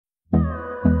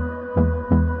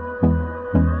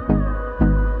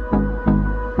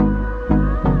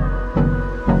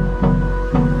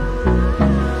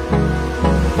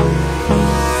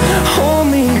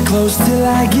close till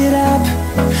I get up.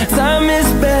 Time is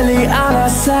barely on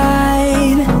our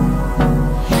side.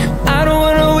 I don't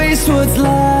wanna waste what's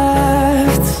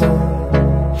left.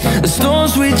 The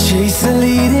storms we chase are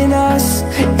leading us,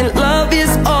 and love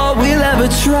is all we'll ever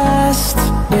trust.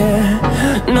 Yeah,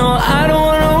 no, I don't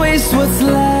wanna waste what's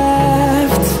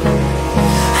left.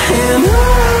 And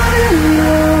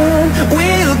on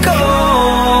we'll go,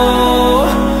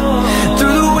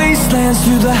 through the wastelands,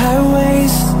 through the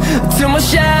highways, till my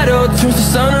shadow turns to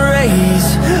sun rays.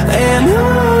 And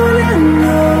on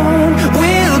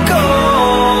we'll go,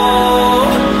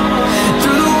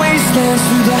 through the wastelands,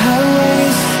 through the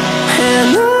highways,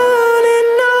 and on.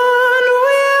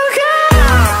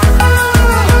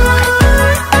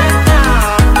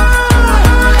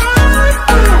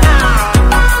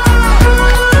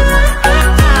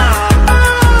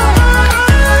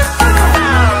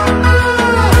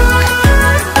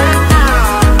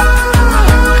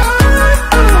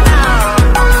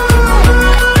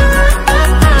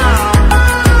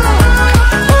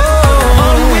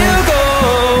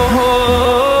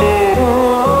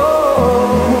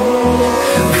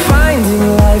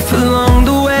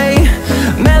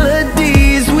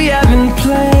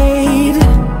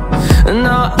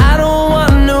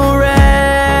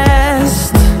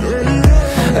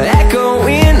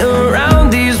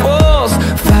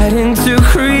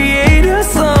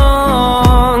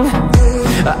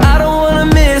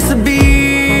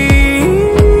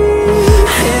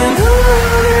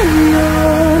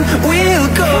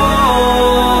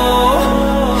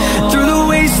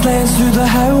 Through the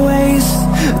highways,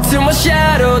 till my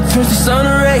shadow turns to sun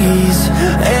rays.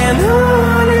 And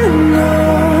on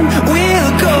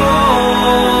we'll go,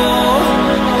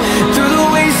 through the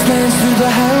wastelands, through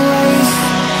the highways,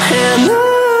 and on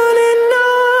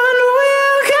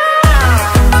we'll go.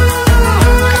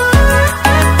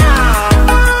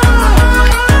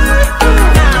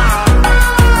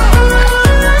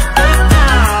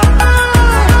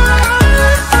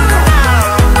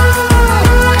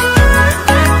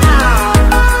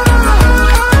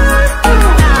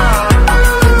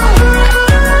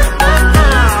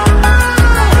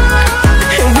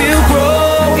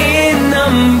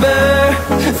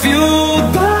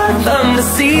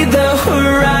 See the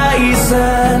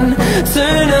horizon,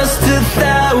 turn us to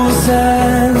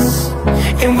thousands,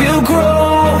 and we'll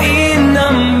grow in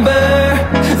number,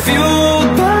 fueled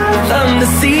by them to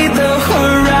see the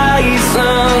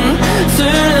horizon,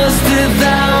 turn us to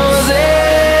thousands.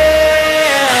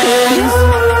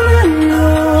 And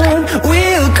on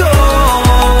we'll go,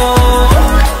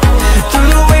 through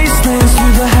the wastelands,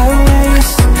 through the highways,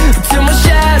 till my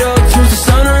shadow turns to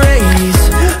sun rays.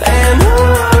 And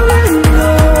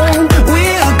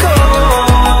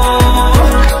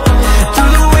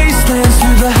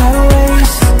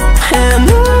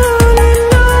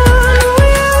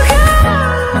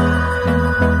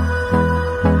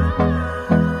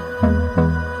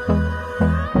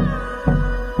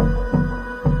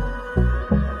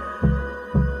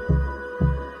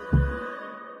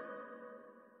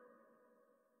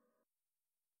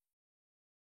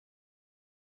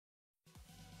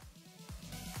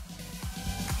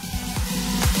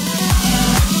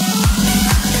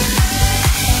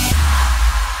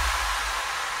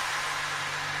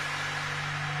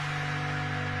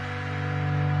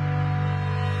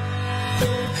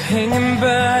hanging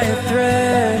by a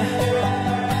thread,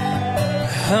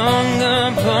 hung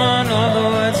upon all the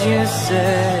words you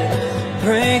said,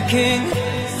 breaking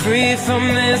free from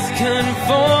this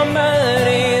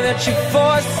conformity that you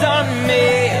forced on me.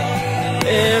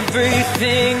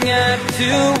 Everything I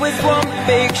do is one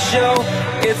big show.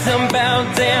 It's about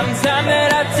damn time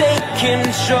that I take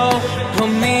control.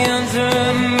 Put me under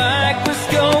a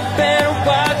microscope and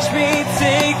watch me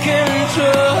take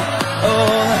control.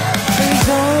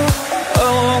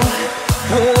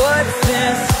 What's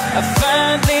this? I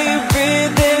finally read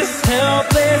this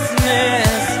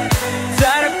helplessness.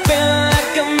 Tired of feeling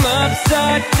like I'm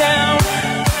upside down,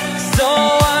 so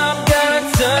I'm gonna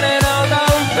turn it all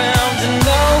around. And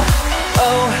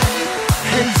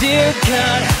and dear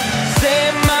God,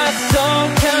 save my soul,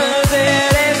 'cause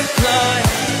it is flawed.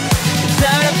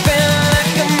 Tired of feeling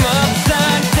like I'm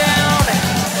upside down,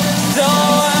 so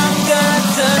I'm gonna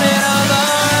turn it all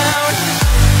around.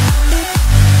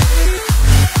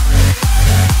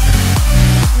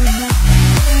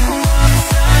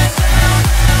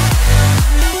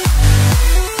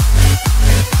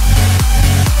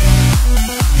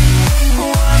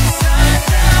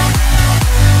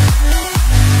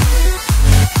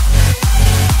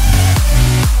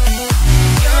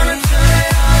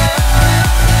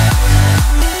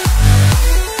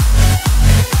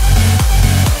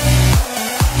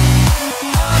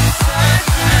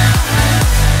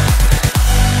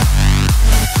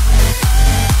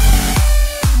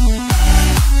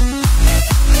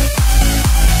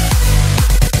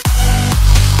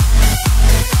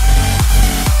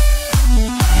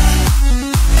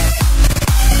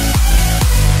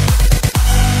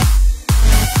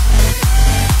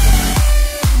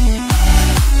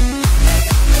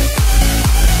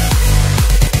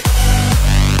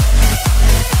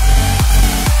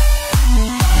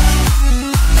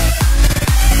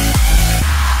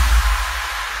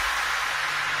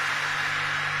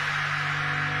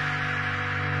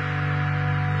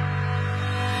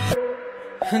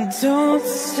 Don't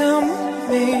tell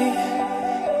me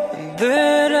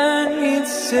that I need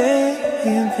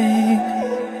saving.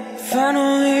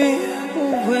 Finally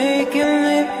awake and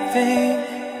living.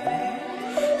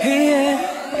 Yeah,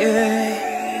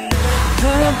 yeah.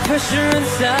 The pressure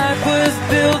inside was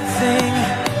building.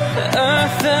 I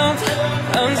felt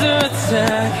under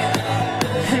attack,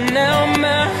 and now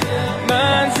my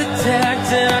mind's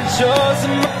attacked. And I've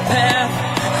chosen my path.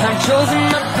 I've chosen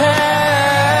my path.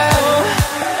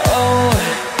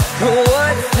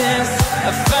 What's this?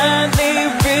 I finally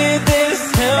read this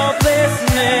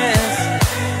helplessness.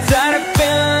 Tired of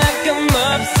feeling like I'm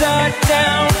upside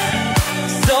down,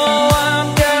 so I'm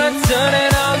gonna turn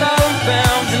it all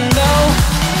around.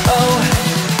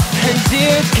 And and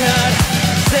dear God,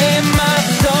 save my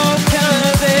soul,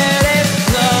 'cause it is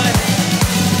blood.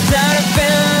 Tired of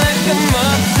feeling like I'm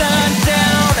upside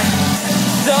down,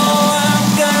 so I'm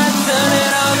gonna turn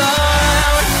it all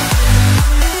around.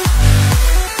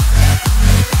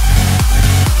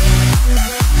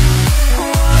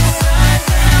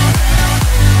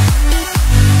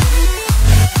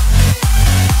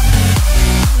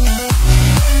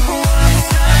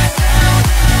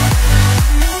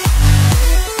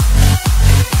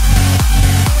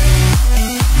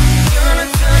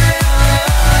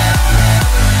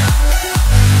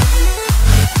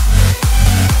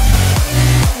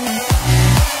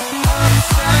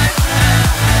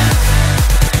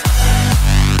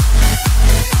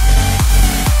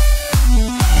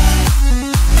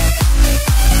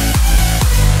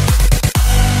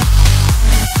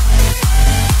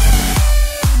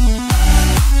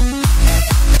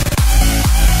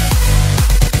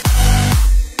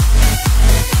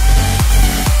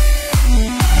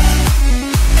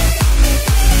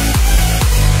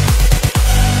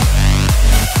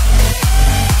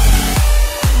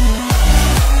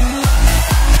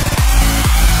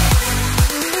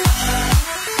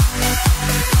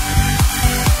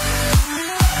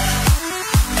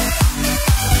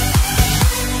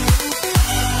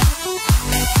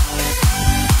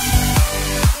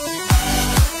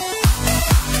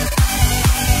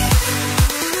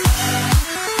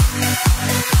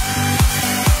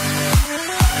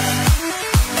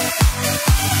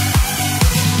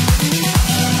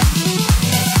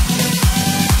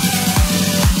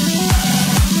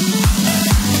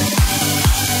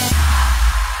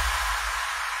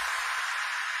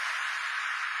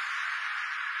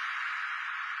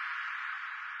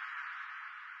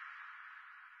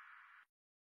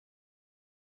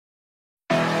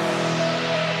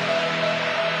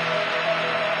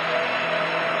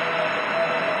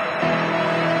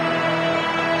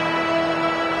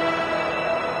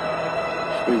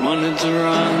 We wanted to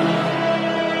run,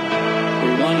 we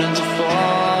wanted to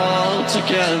fall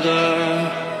together.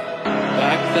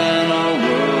 Back then our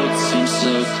world seemed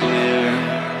so clear.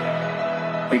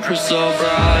 We grew so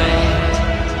bright,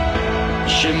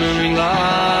 shimmering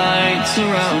lights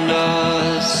around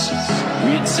us.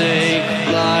 We'd take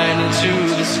flight into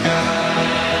the sky.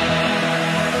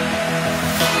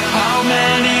 How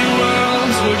many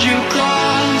worlds would you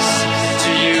cross to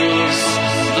use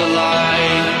the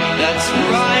light that's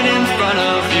right in front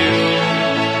of you?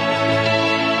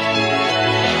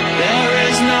 There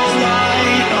is no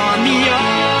light on the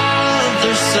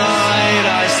other side.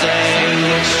 I say,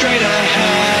 look straight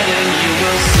ahead and you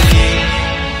will see.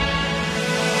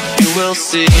 You will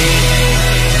see.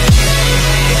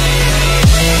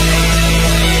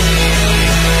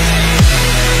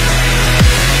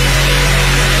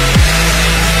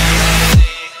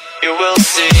 You will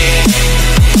see.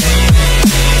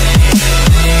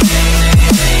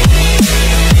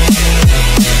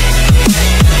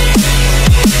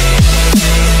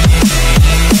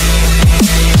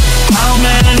 How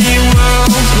many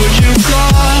worlds would you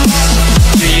cross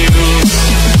to use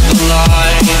the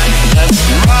light that's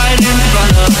right in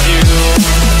front of you?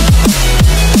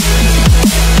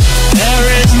 There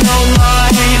is no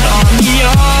light on the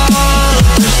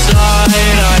other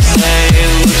side. I say,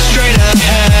 look straight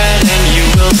ahead and you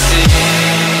will see.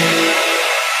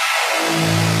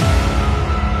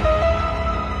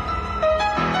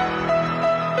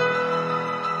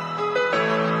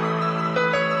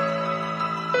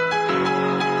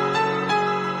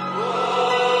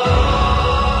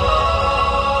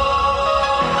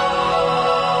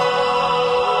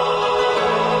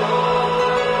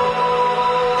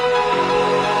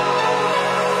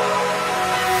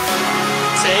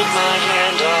 Take my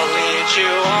hand, I'll lead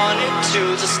you on into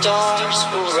the stars.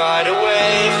 We'll ride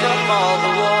away from all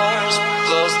the wars,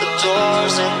 close the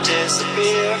doors and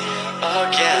disappear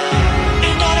again.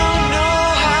 And I don't know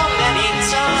how many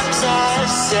times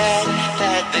I've said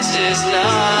that this is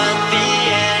not the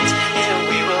end.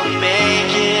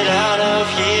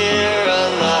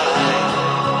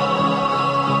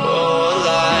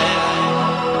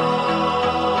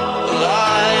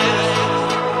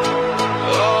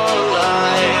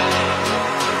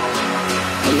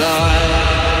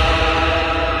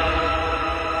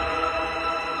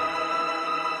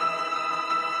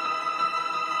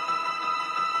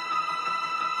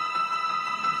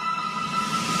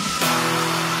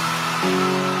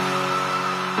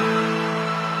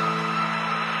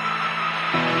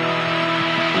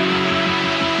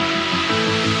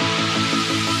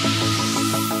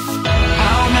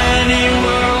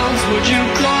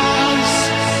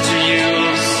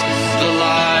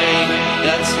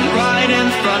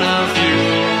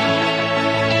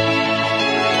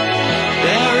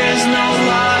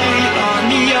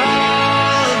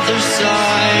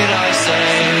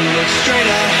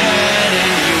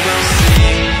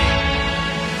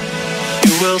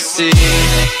 see.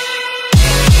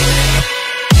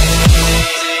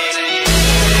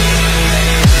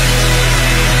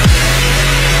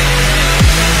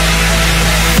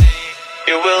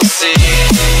 You will see.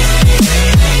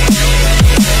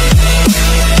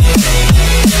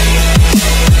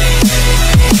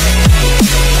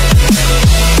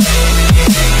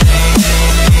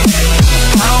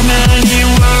 How many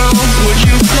worlds would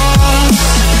you cross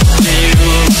to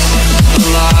use the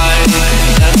light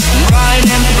that's right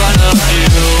in front of you?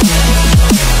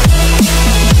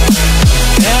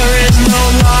 There is no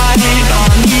light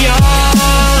on the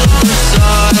other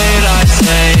side, I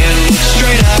say, and look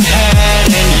straight ahead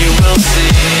and you will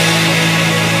see.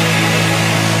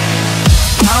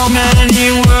 How many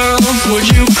worlds would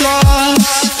you cross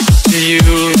to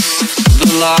use the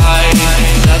light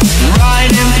that's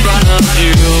right in front of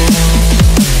you?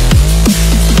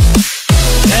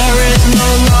 There is no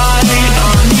light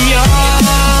on the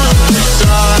other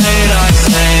side, I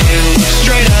say, look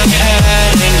straight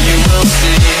ahead and you will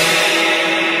see.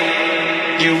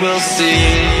 You will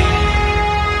see.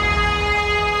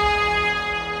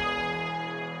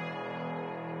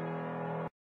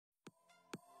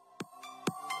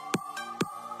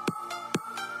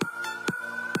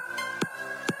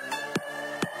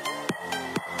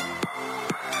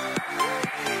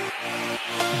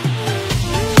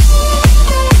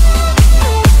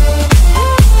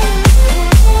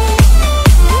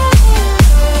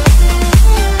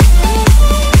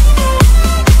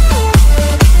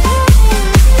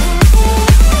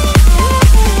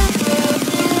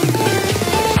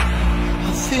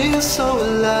 So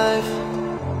alive,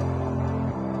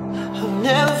 I've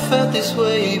never felt this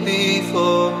way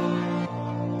before.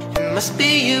 It must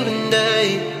be you and I.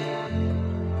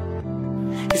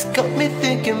 It's got me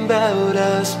thinking about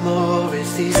us more.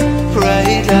 It's these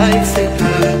bright lights that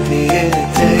put me in a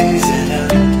daze, and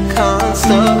I can't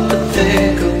stop but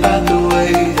think about the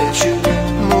way that you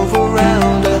move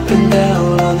around up and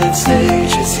down on that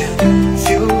stage. It's your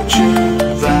future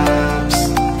vibes.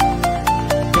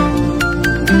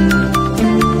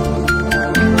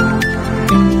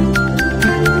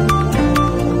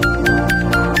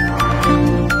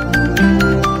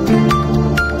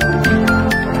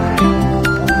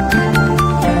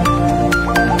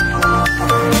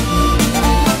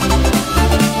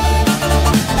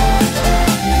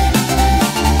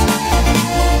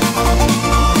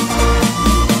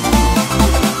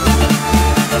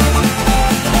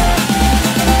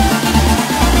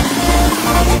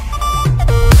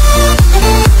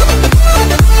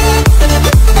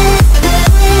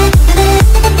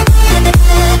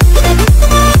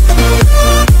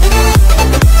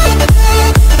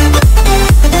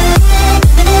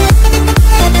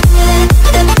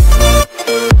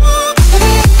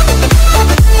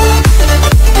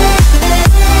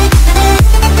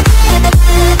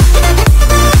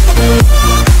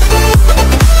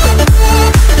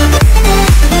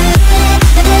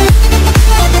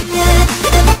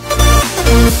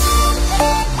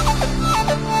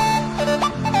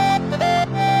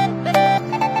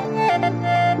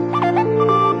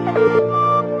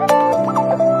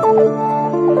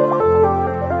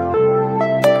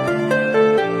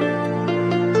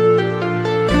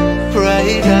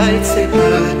 Bright lights, they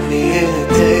put me in a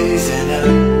daze, and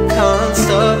I can't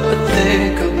stop but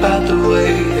think about the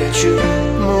way that you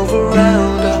move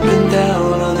around up and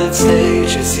down on that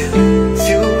stage. It's your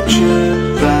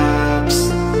future vibes.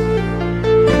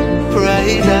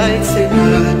 Bright lights, they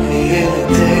put me in a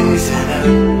daze, and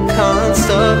I can't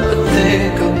stop but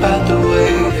think about the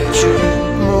way that you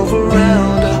move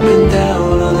around up and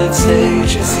down on that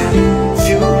stage. It's your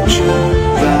future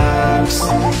vibes.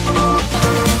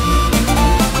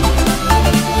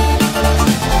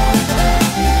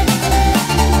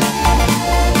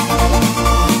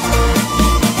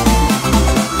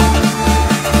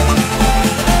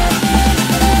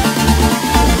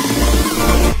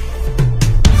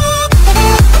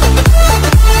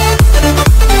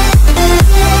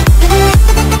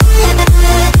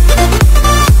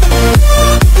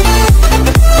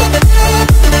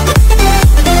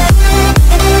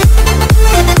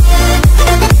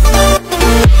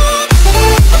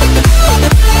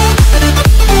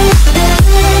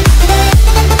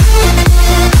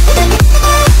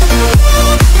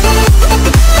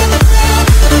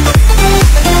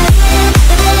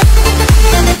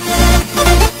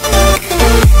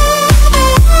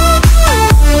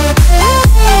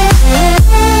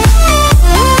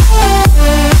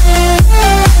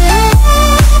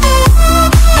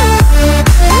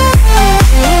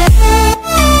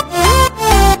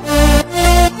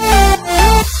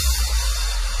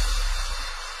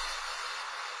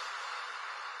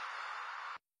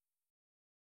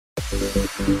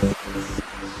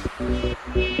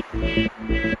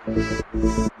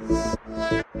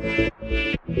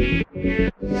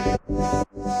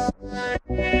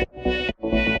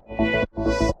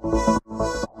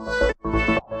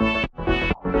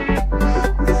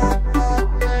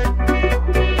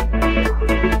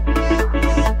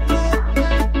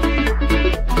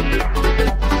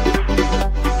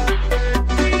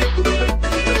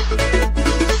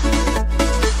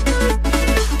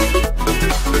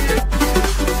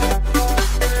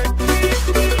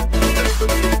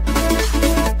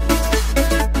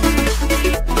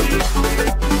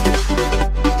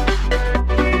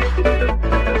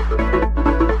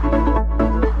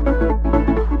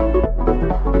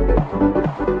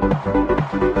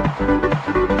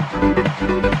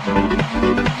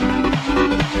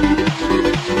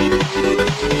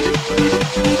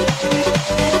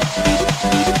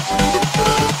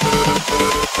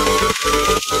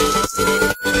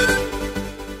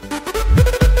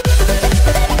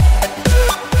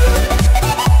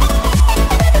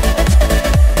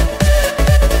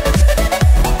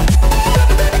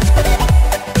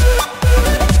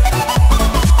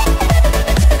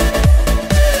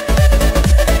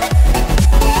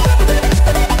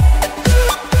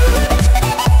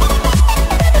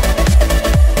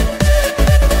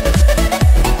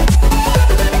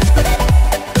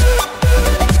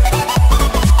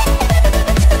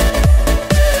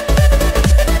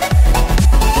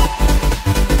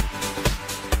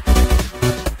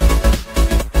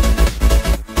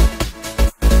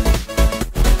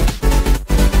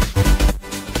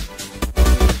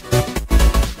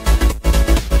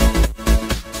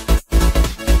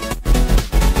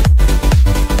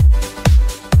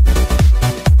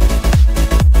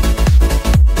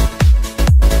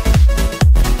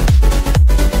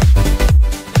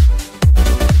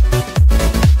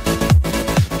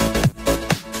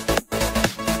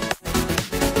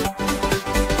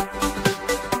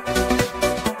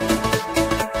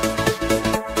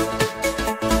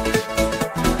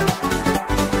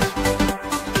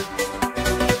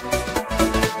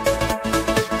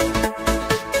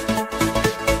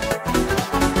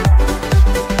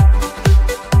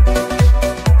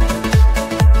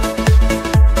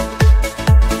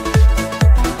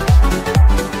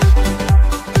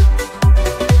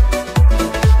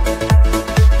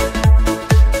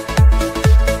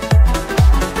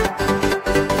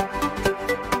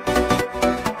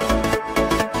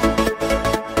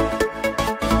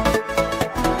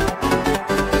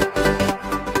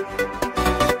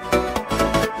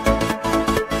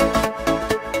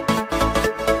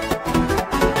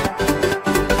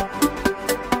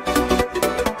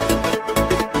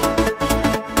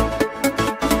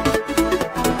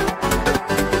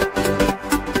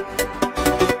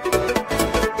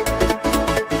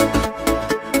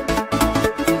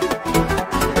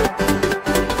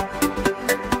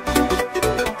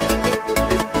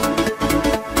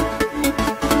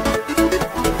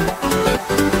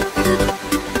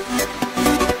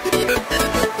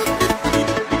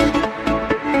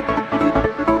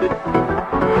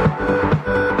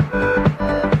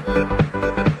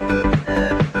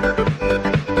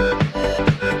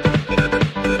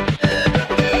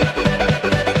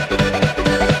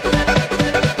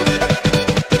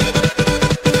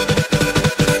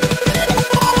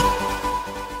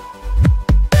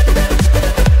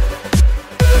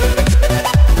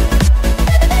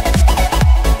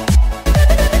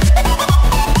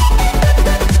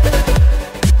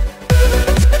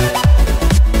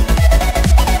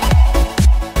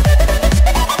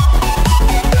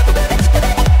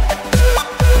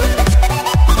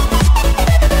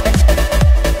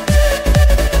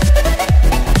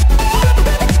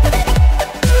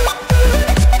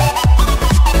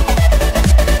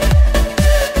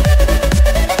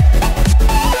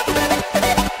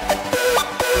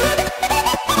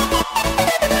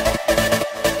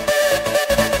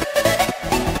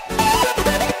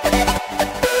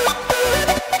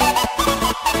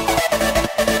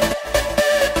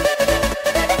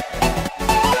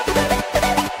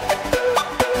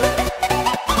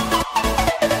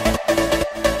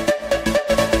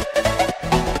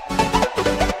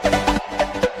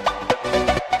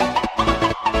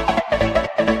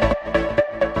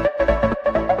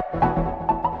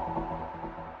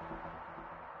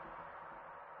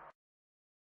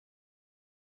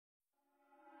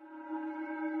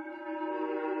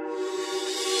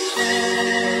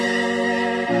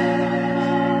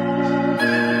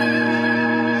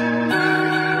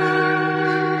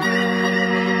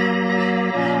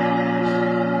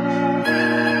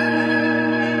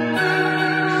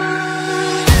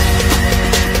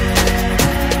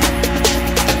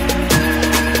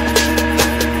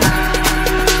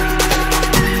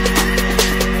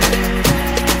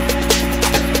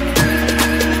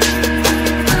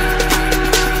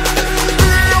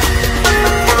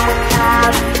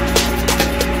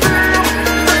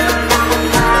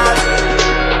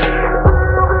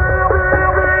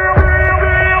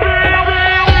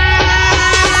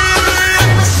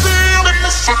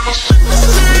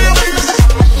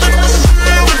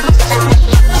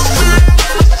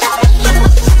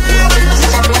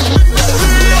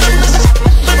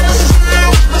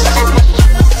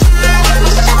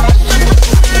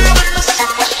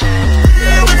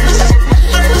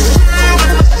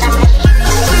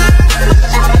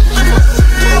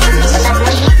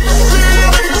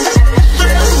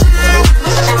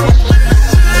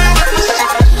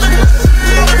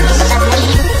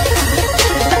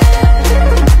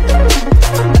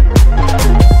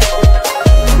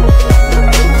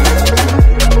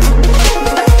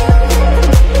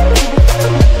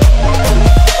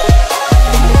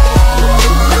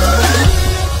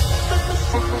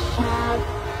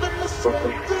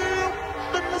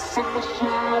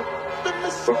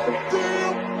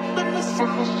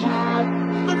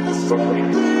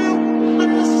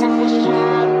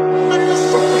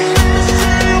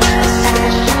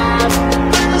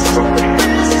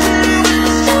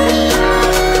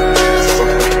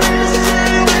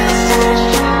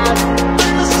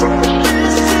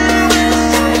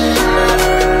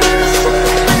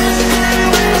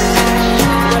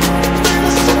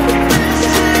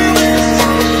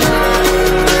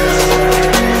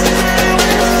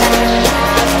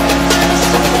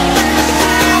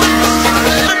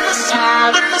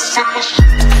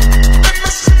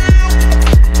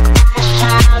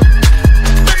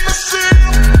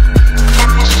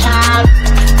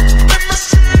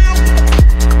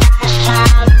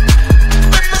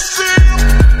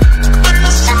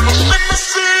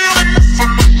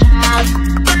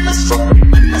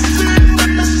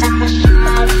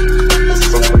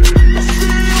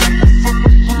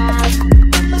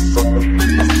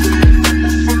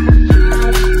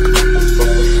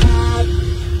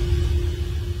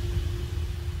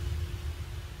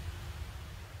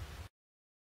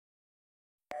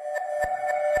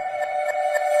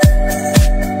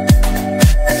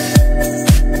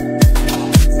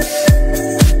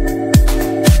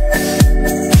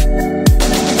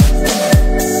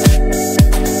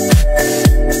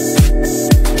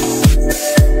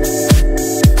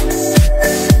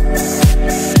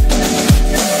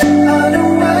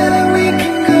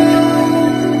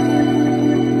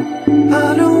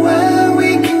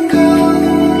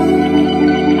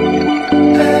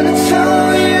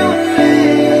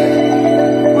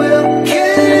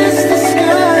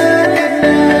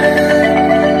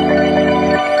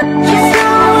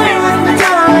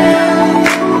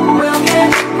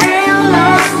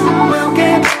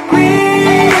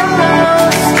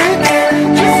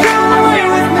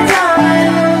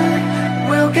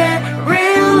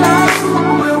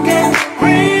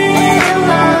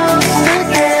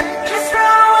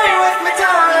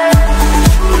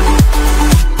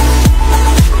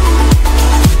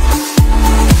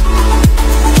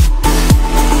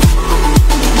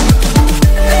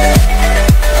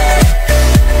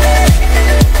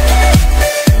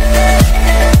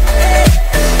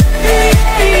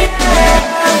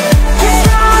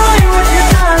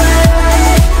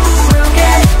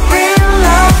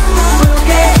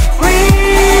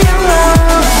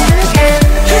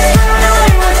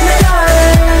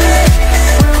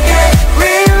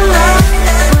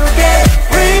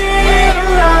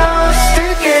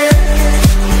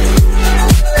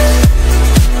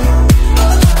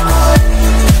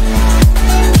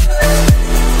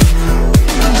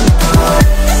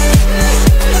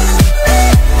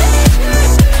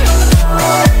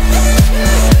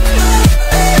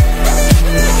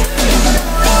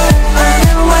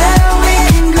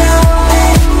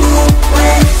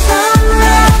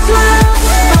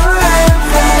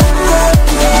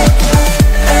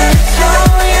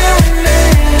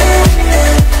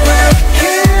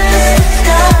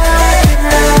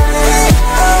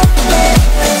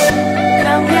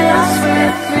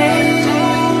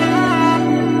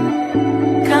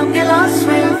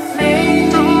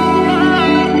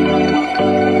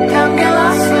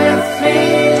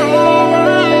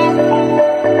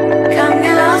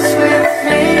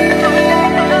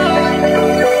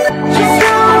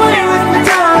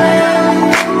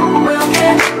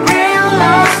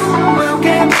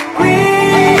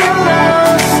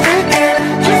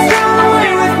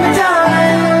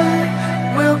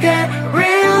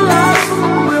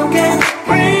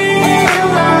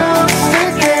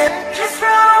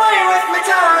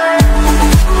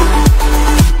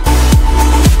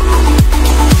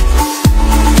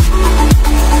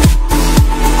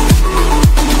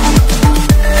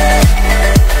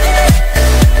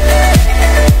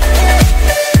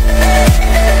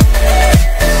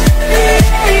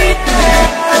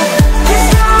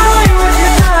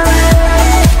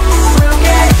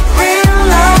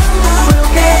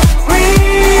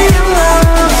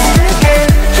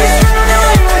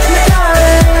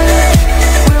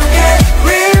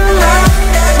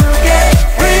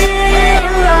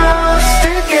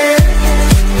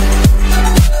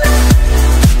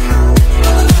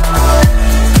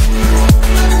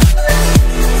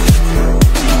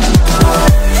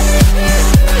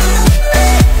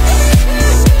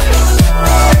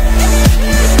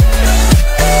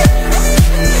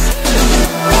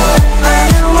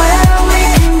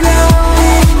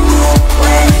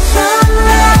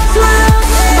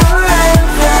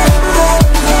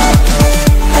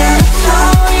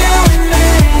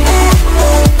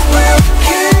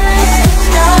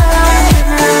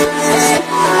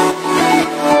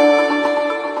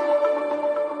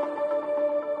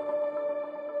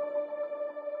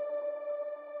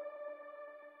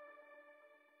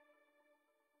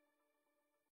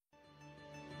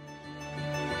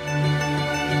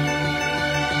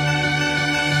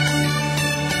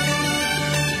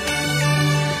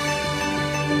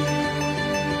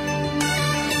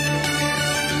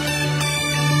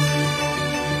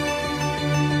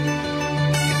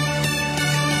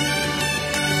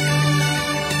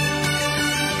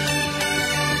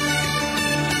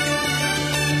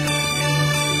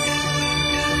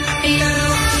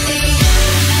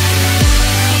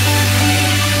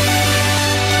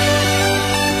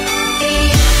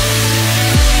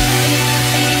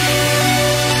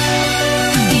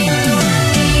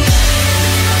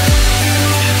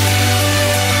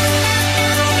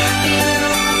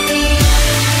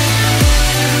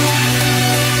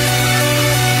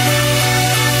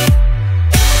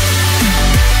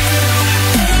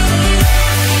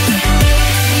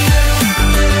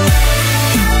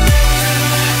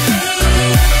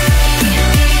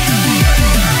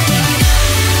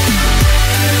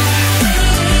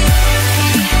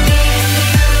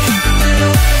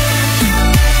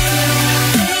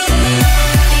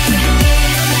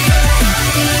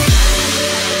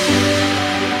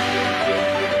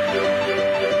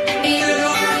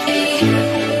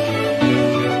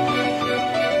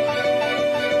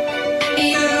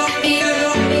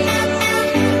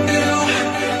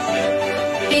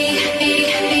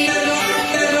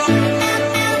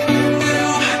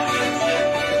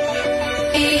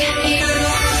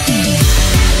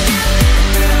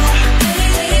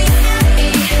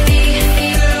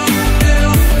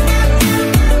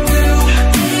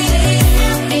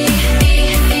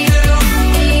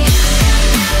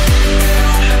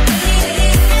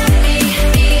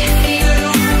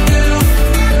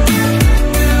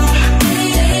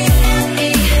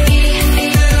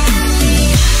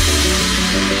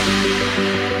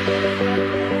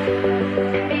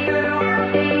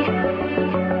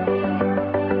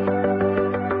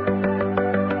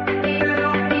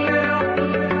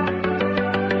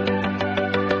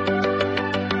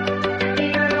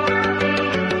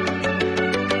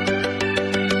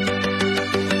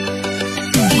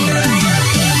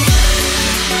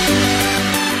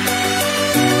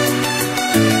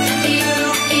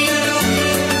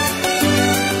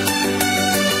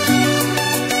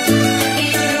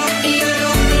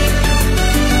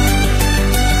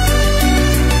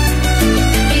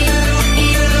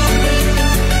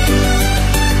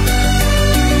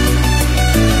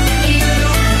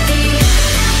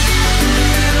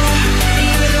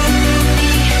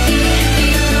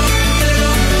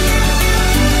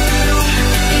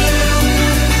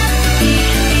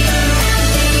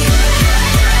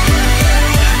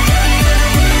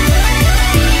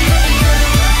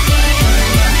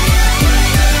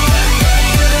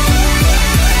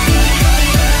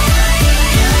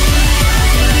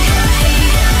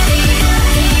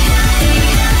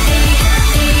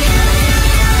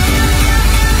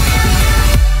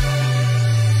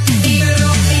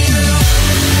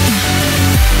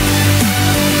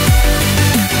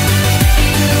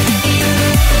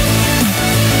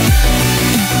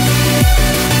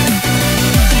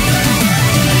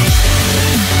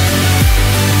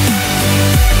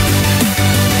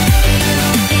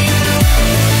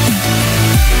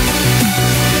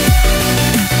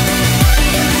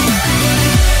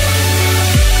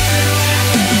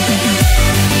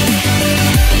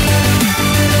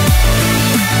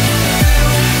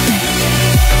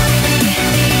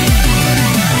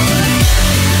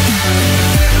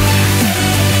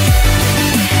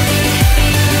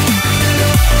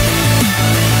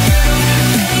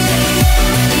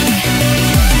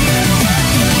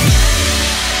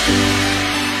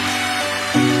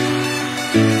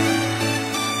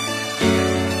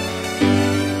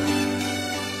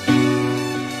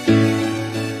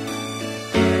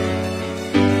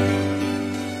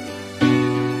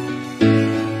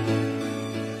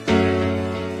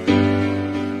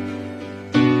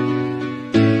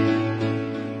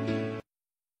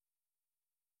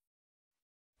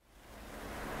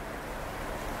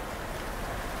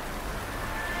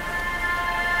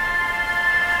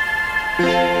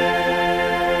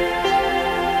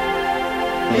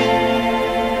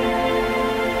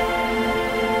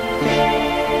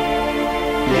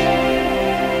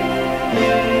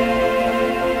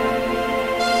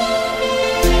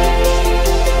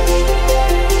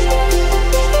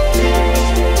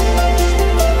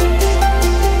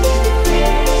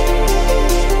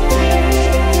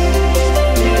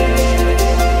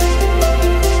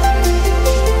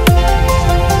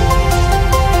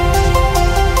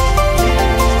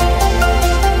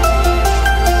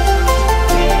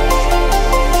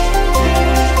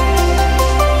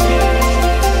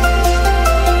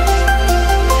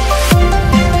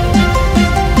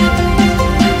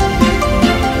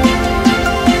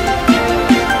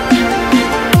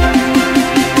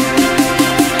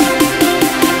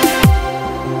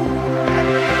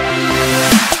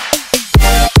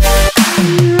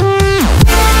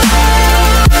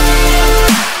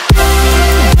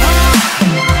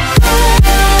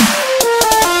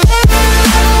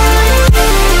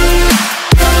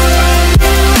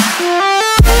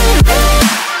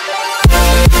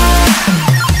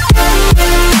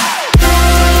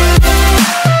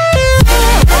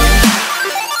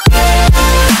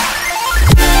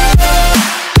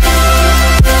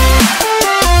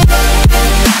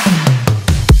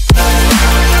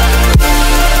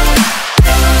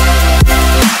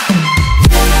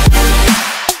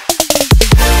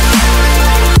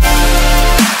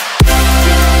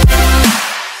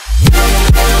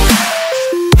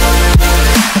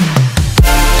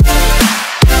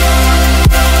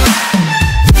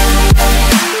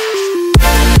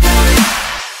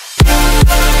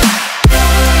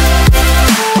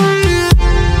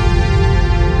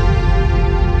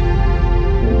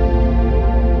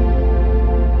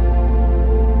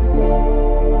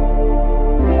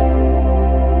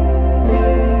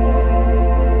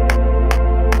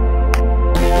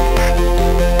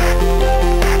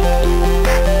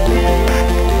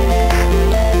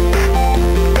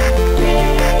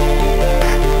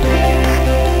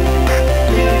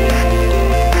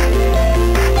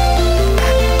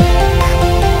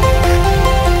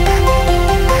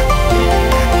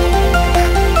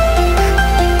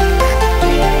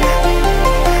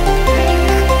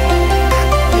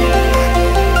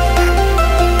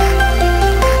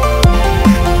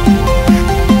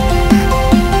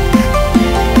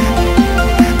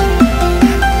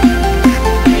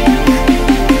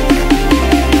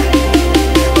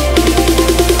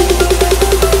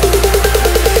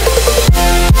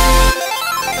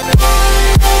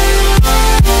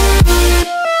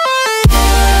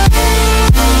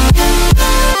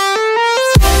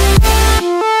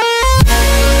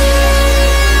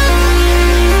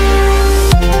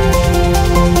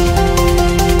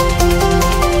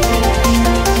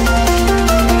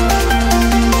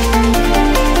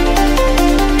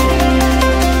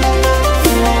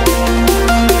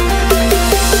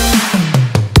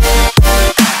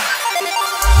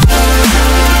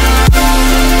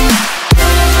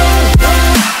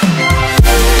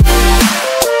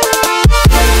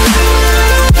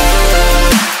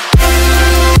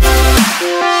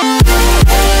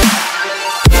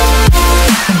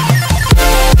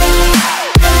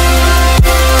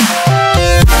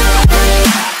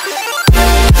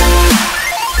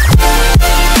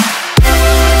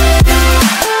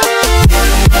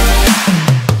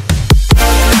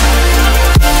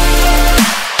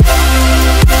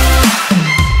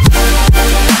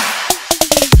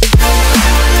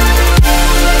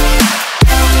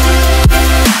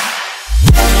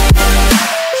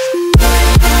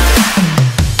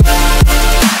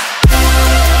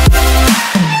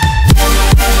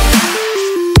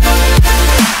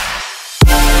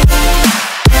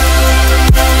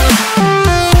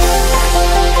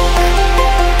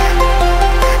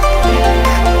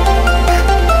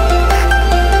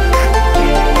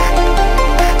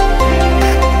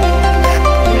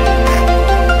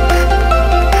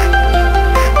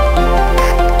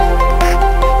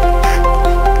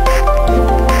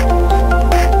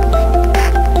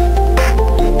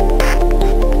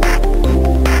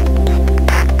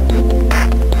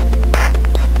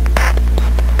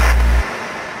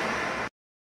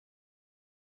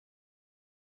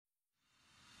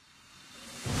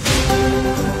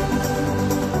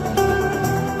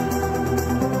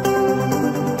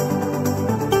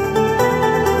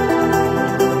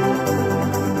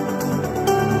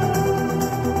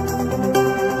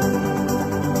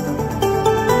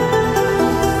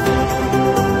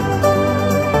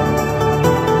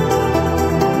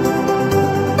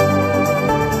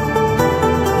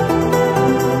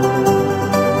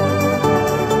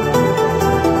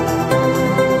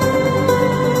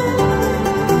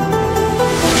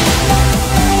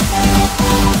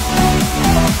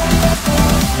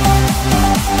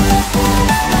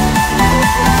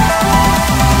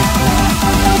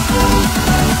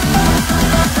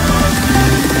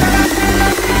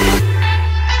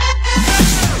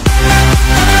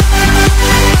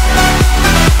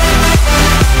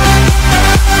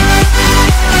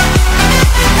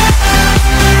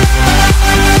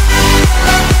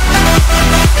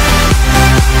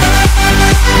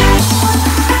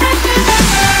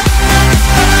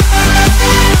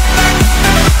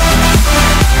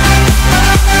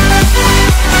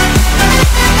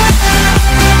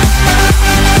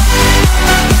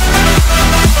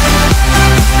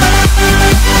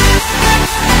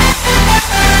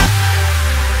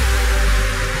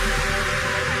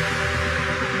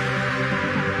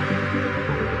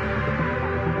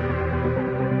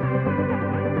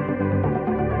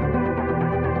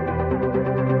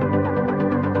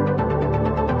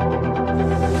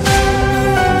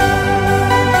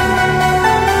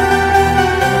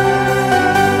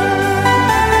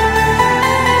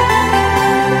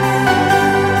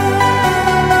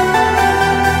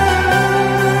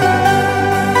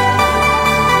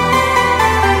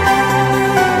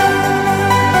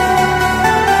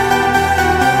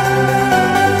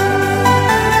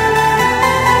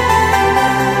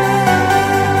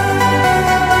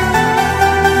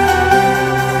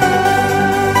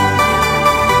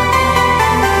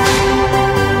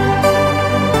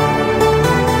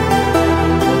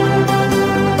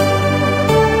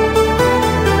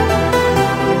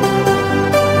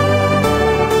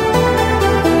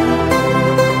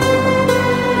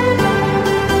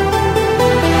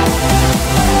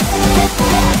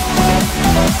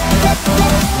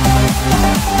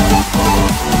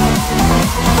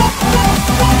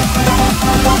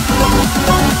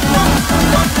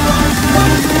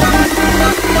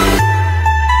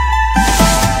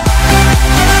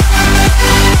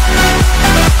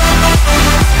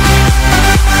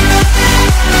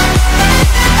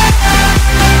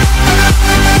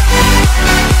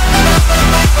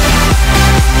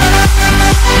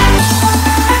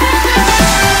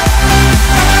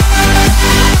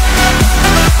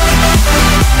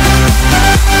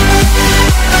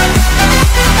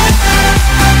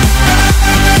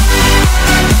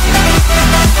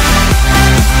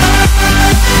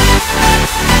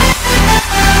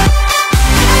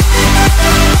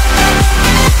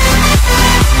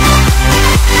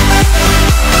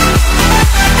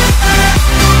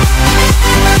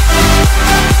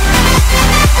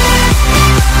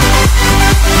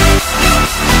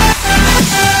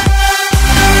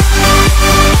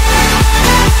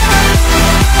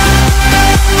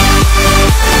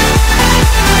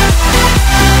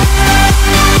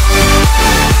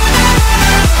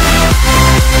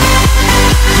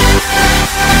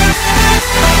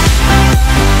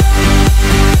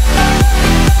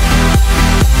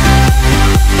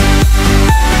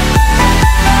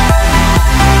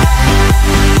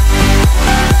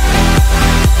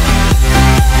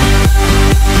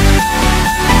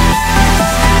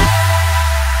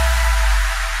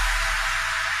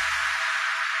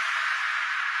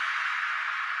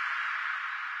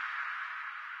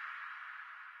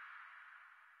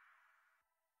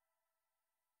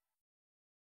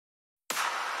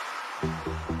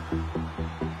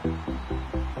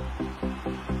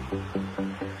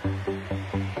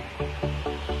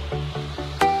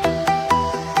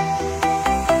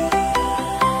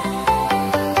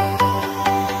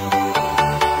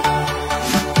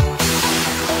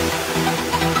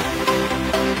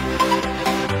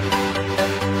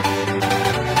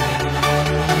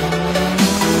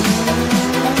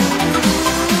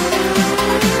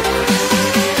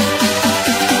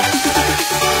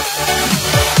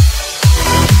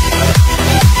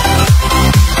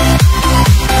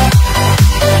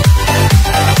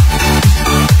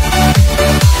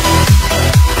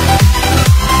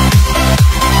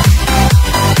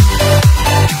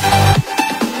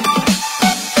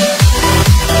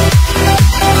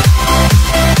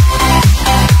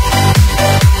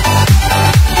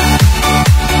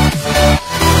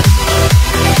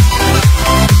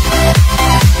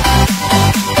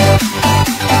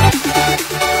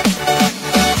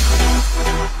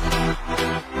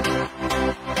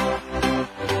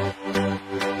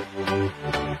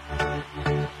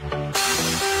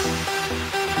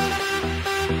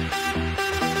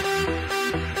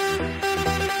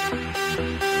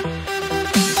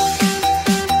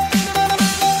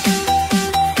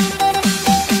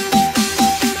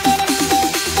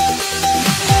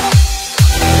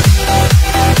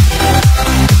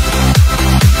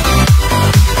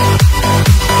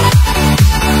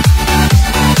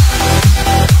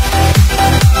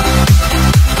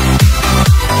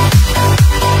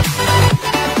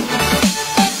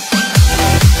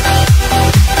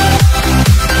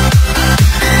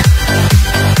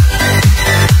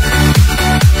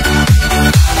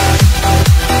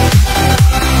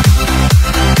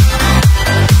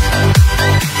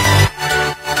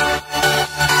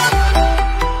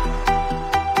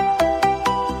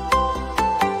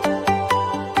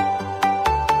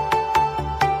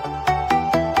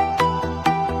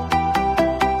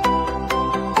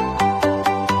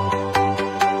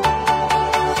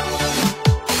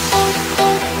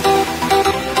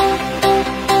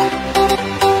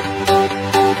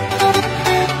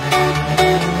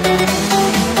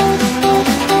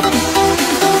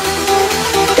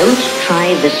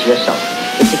 this yourself.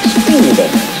 It's extremely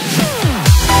dangerous.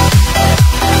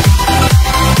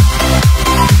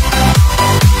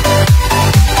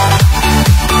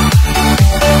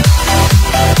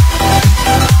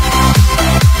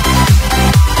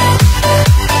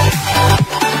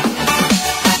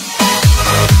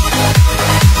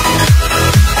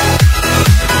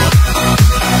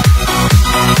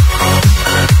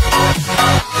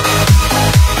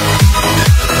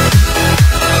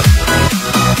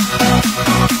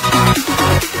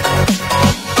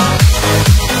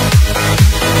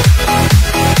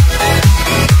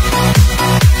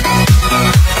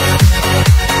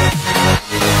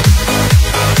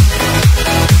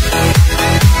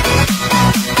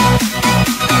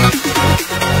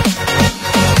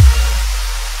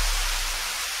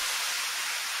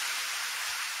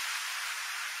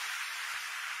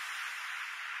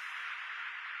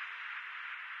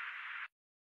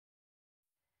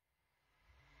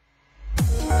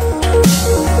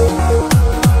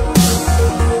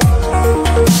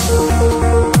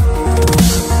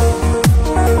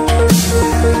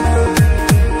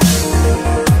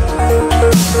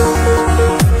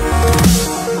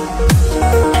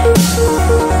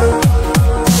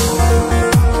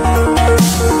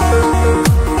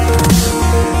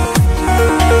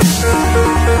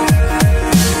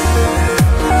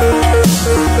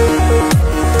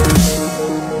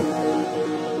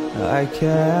 I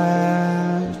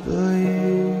can't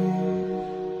believe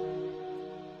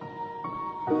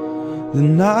the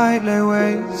night lay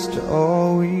waste to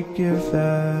all we'd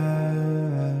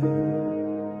given.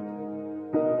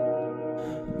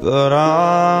 But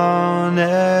honestly,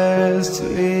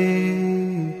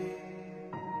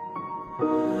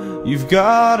 you've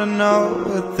gotta know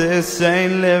that this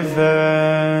ain't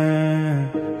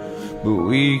living. But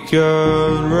we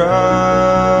could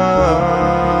run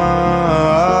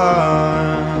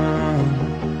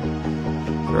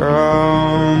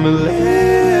from Elysium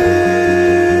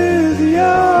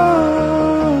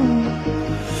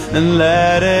and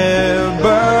let it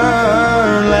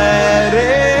burn, let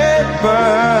it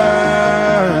burn.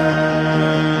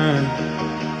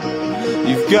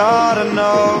 You've gotta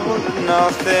know that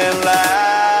nothing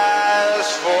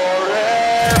lasts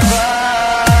forever.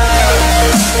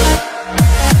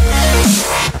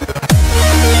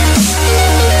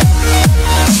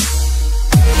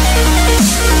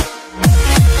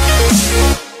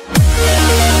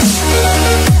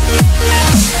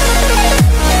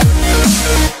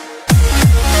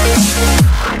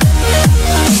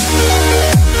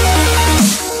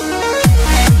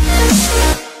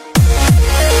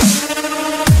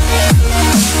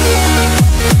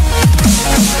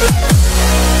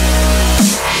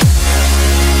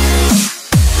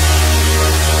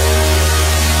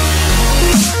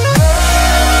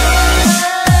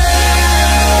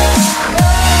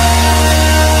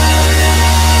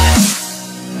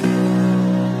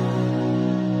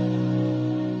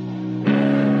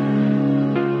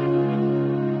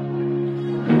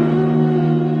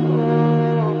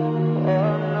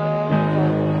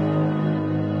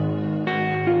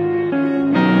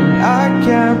 I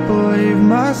can't believe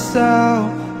myself.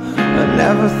 I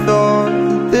never thought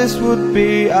that this would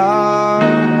be our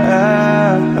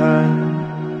end,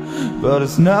 but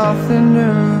it's nothing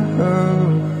new.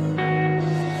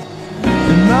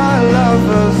 And my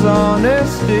lover's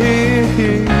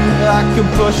honesty, I can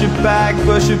push it back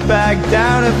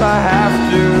down if I have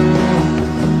to.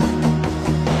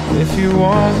 If you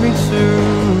want me to,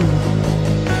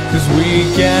 'cause we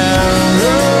can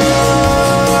run.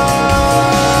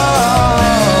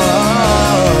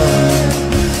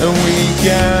 And we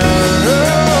can run.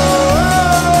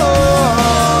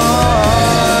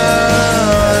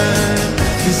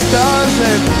 The stars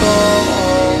they fall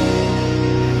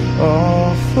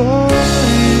all for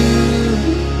you.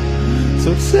 So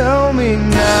tell me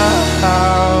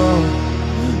now,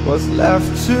 what's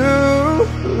left to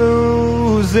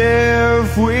lose if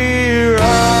we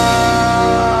run?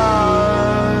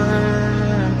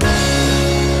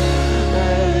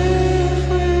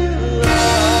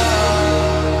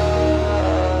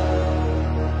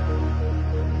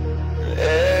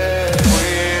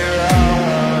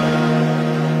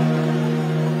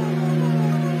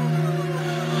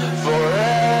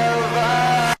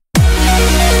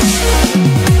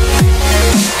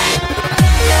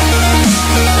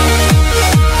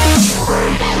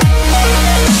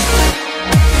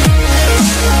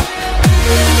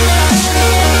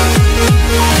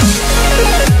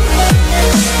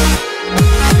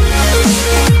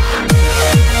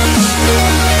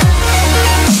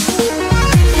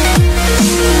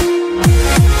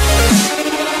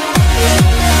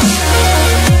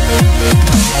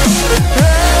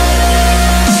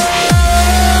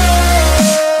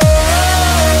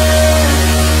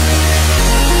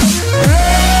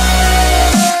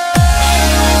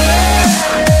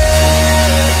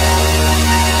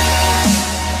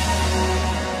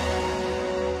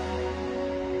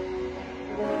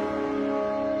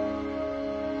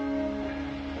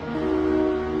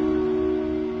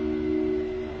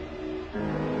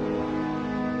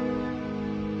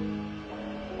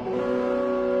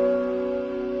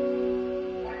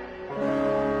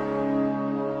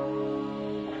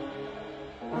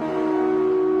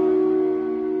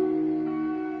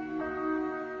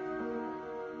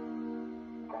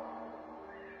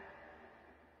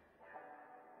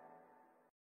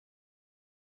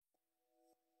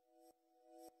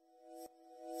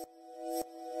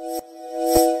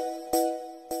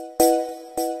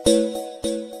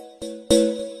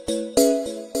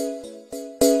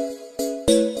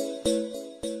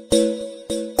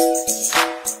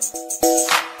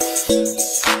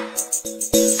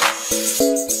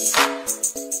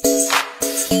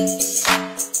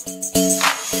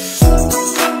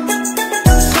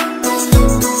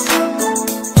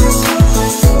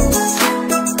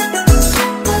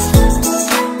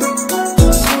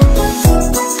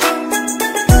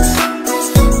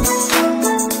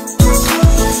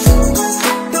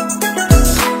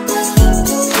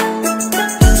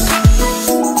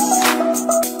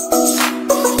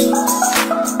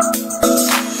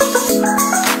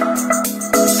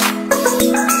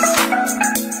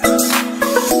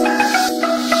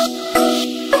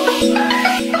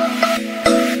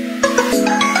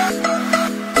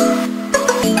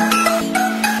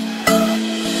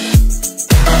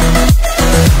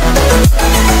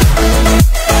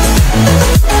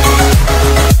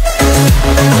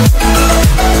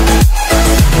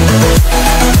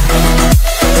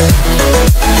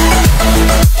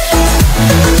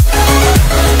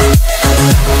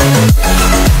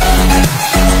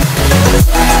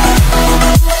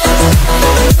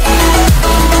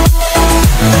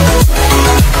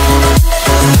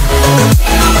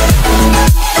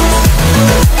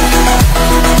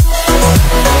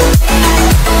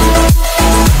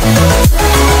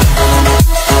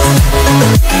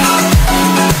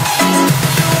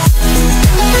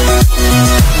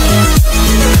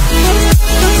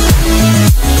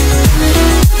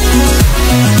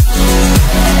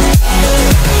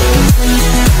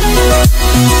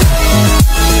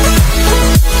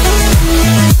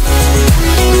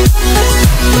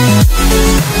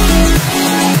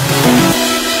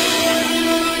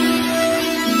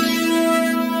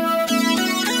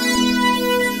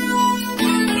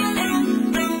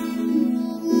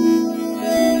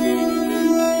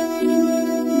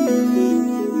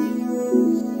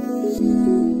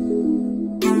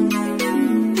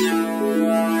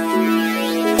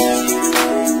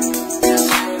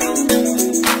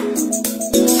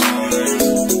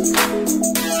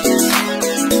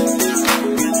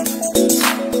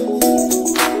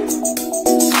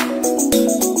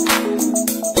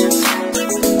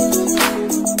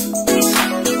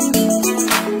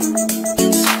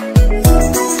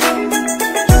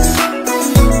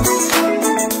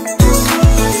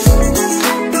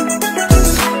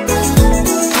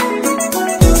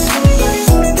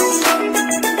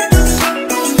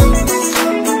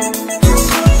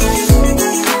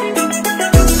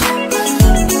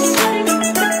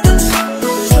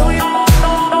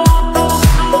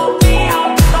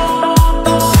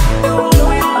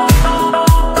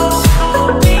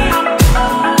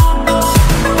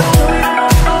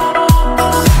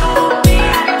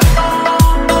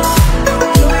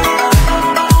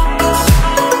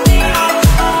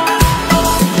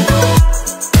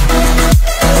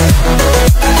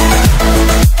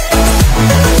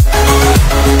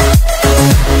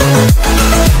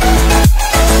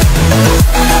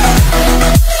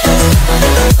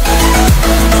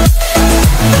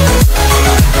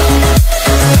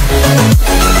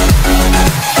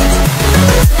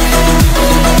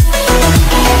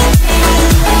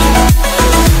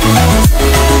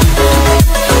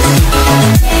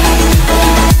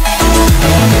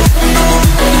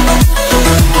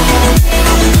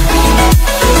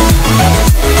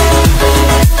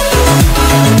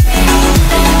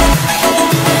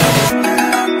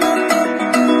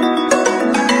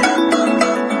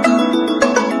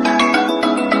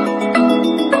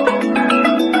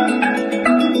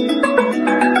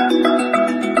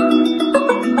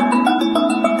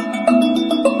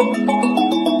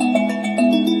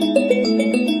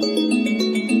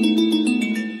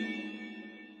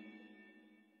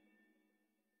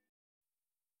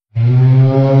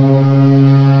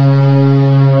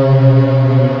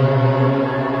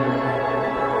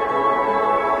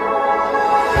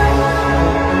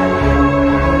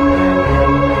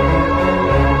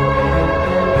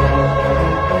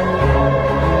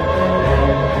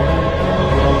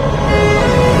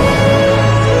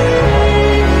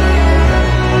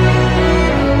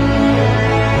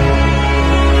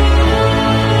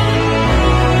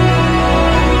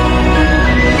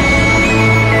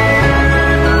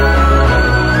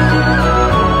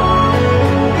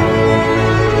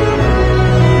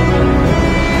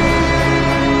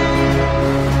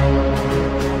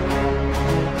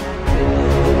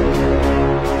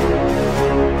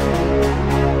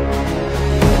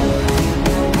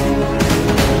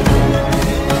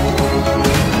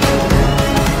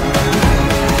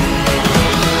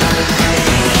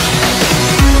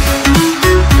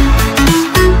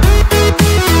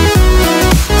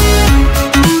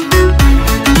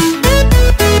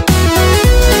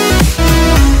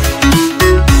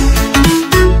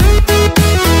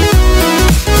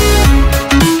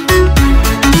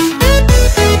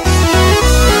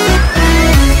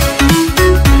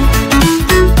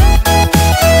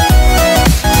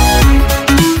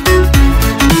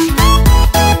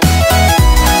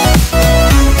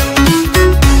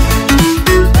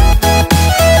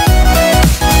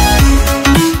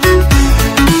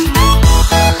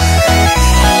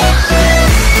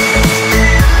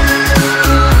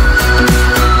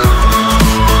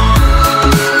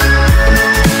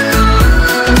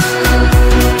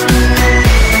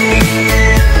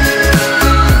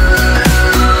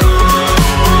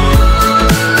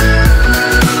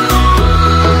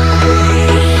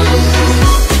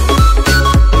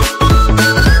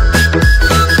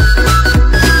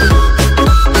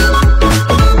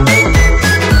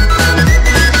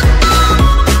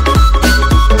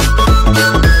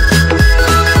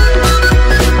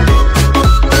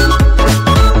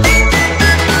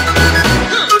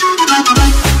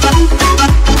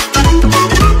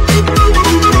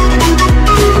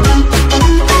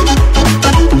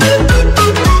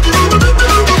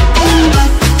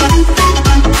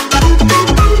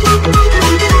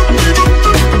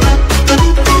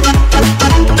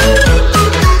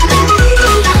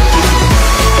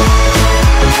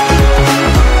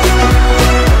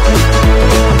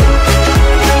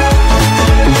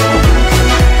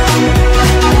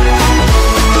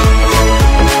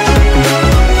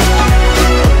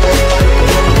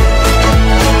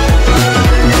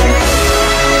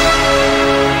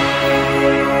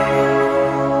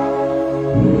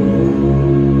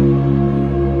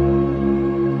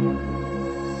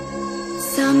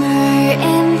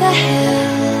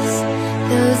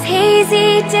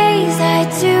 I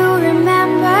do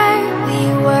remember we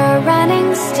were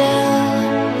running still,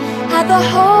 had the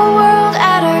whole world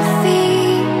at our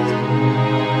feet,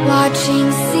 watching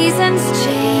seasons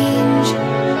change.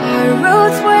 Our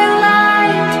roads were